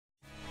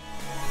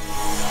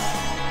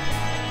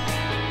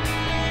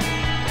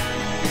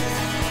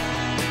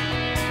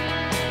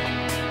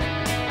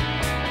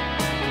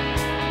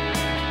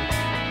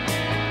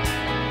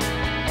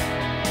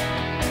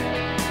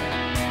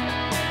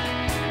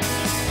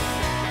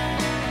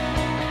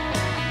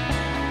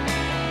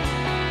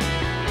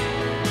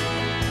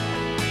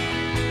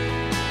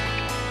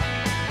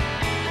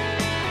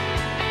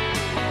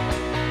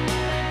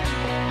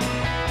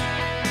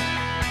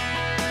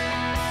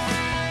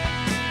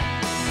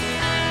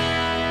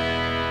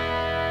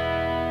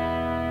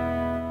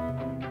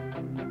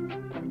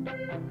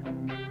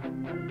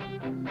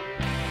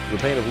The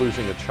pain of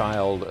losing a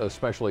child,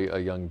 especially a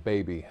young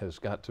baby, has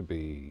got to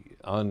be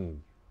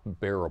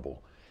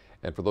unbearable.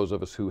 And for those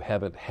of us who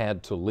haven't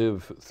had to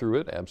live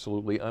through it,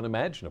 absolutely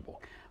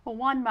unimaginable. Well,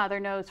 one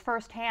mother knows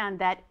firsthand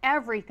that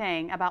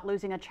everything about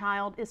losing a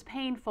child is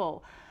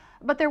painful.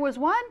 But there was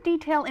one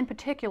detail in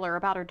particular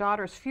about her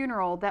daughter's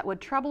funeral that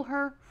would trouble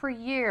her for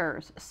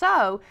years.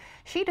 So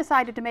she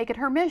decided to make it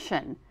her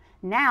mission.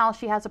 Now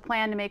she has a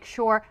plan to make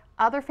sure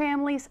other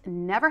families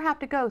never have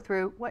to go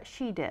through what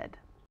she did.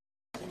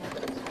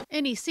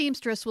 Any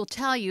seamstress will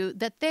tell you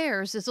that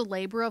theirs is a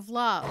labor of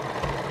love.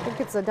 I think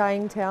it's a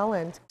dying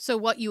talent. So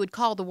what you would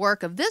call the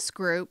work of this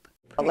group,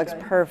 it looks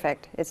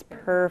perfect. It's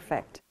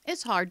perfect.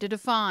 It's hard to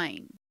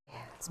define.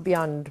 It's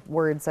beyond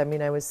words. I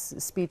mean, I was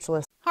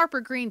speechless. Harper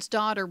Green's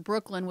daughter,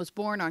 Brooklyn, was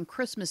born on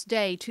Christmas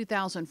Day,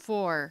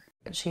 2004.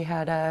 She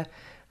had a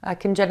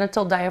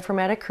congenital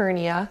diaphragmatic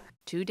hernia.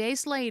 2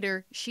 days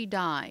later, she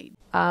died.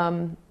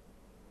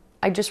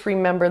 I just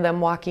remember them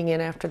walking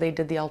in after they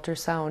did the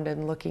ultrasound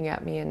and looking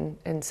at me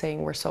and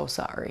saying, "We're so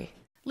sorry."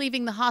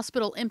 Leaving the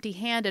hospital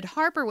empty-handed,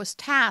 Harper was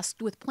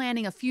tasked with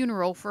planning a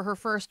funeral for her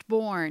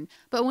firstborn.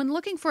 But when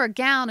looking for a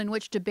gown in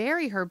which to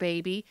bury her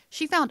baby,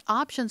 she found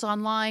options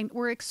online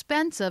were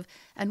expensive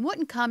and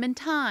wouldn't come in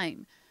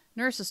time.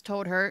 Nurses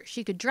told her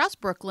she could dress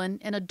Brooklyn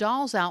in a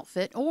doll's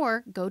outfit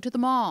or go to the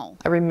mall.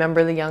 I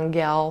remember the young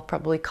gal,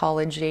 probably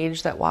college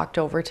age, that walked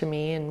over to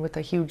me and with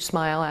a huge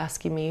smile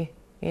asking me,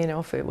 you know,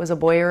 if it was a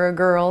boy or a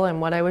girl and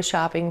what I was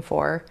shopping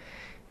for,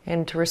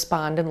 and to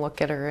respond and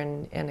look at her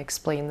and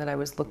explain that I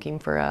was looking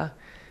for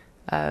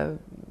a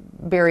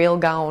burial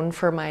gown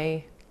for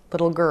my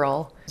little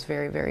girl. It was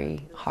very,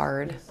 very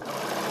hard.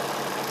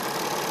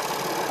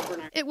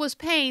 It was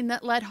pain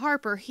that led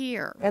Harper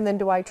here. And then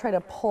do I try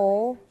to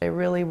pull? I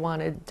really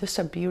wanted just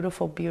a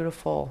beautiful,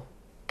 beautiful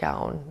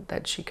gown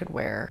that she could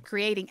wear.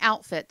 Creating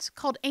outfits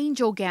called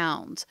angel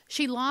gowns,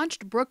 she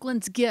launched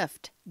Brooklyn's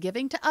Gift,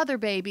 giving to other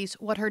babies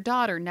what her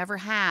daughter never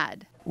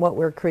had. What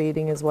we're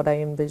creating is what I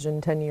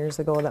envisioned 10 years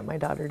ago that my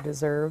daughter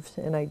deserved,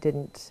 and I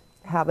didn't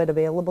have it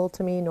available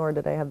to me, nor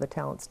did I have the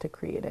talents to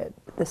create it.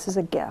 This is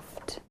a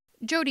gift.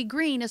 Jody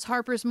Green is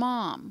Harper's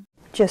mom.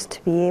 Just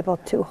to be able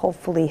to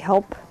hopefully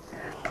help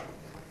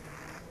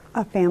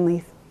a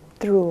family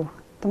through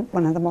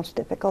one of the most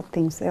difficult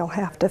things they'll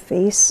have to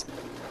face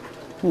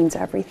means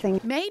everything.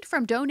 Made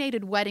from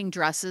donated wedding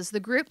dresses, the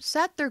group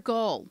set their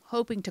goal,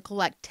 hoping to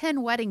collect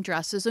 10 wedding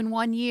dresses in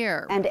 1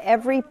 year. And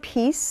every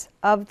piece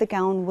of the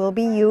gown will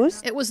be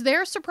used. It was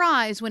their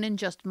surprise when in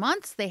just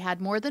months they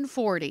had more than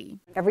 40.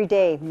 Every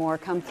day more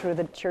come through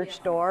the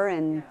church door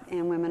and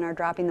women are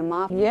dropping them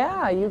off.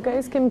 Yeah, you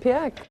guys can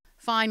pick.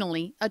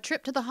 Finally, a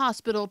trip to the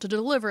hospital to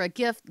deliver a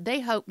gift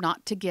they hope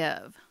not to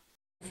give.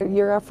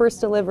 You're our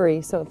first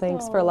delivery, so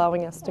thanks for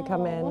allowing us to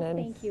come in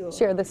and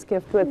share this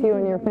gift with you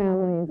and your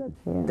family.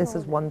 This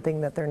is one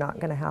thing that they're not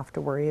going to have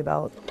to worry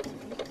about.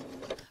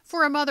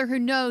 For a mother who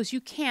knows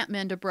you can't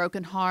mend a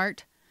broken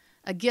heart,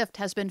 a gift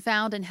has been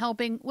found in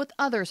helping with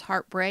others'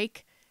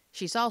 heartbreak.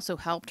 She's also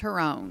helped her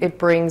own. It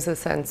brings a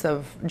sense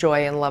of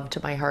joy and love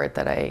to my heart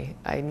that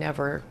I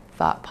never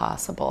thought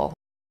possible.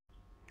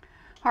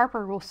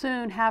 Harper will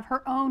soon have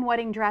her own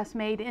wedding dress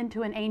made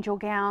into an angel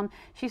gown.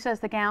 She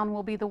says the gown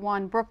will be the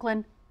one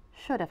Brooklyn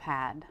should have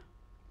had.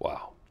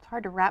 Wow. It's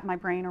hard to wrap my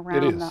brain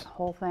around that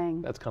whole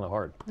thing. That's kind of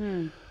hard.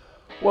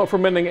 Well,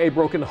 from mending a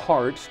broken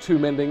heart to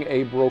mending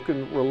a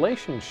broken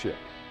relationship.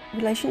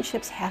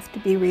 Relationships have to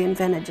be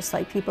reinvented just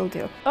like people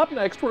do. Up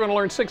next, we're going to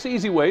learn 6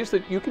 easy ways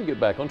that you can get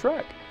back on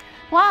track.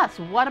 Plus,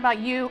 what about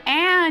you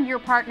and your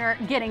partner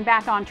getting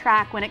back on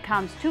track when it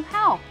comes to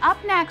health? Up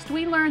next,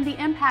 we learn the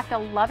impact a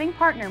loving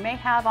partner may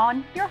have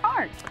on your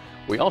heart.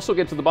 We also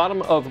get to the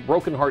bottom of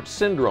broken heart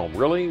syndrome.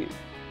 Really?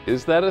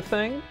 Is that a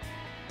thing?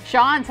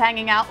 Sean's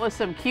hanging out with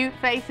some cute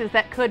faces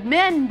that could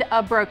mend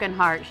a broken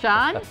heart.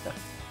 Sean?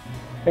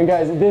 Hey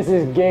guys, this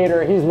is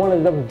Gator. He's one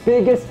of the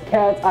biggest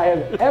cats I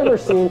have ever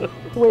seen.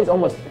 He weighs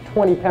almost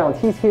 20 pounds.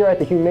 He's here at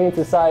the Humane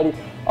Society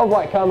of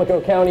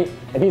Wicomico County,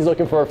 and he's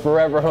looking for a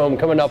forever home.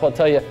 Coming up, I'll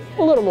tell you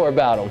a little more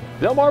about him.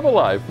 Delmarva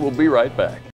Live will be right back.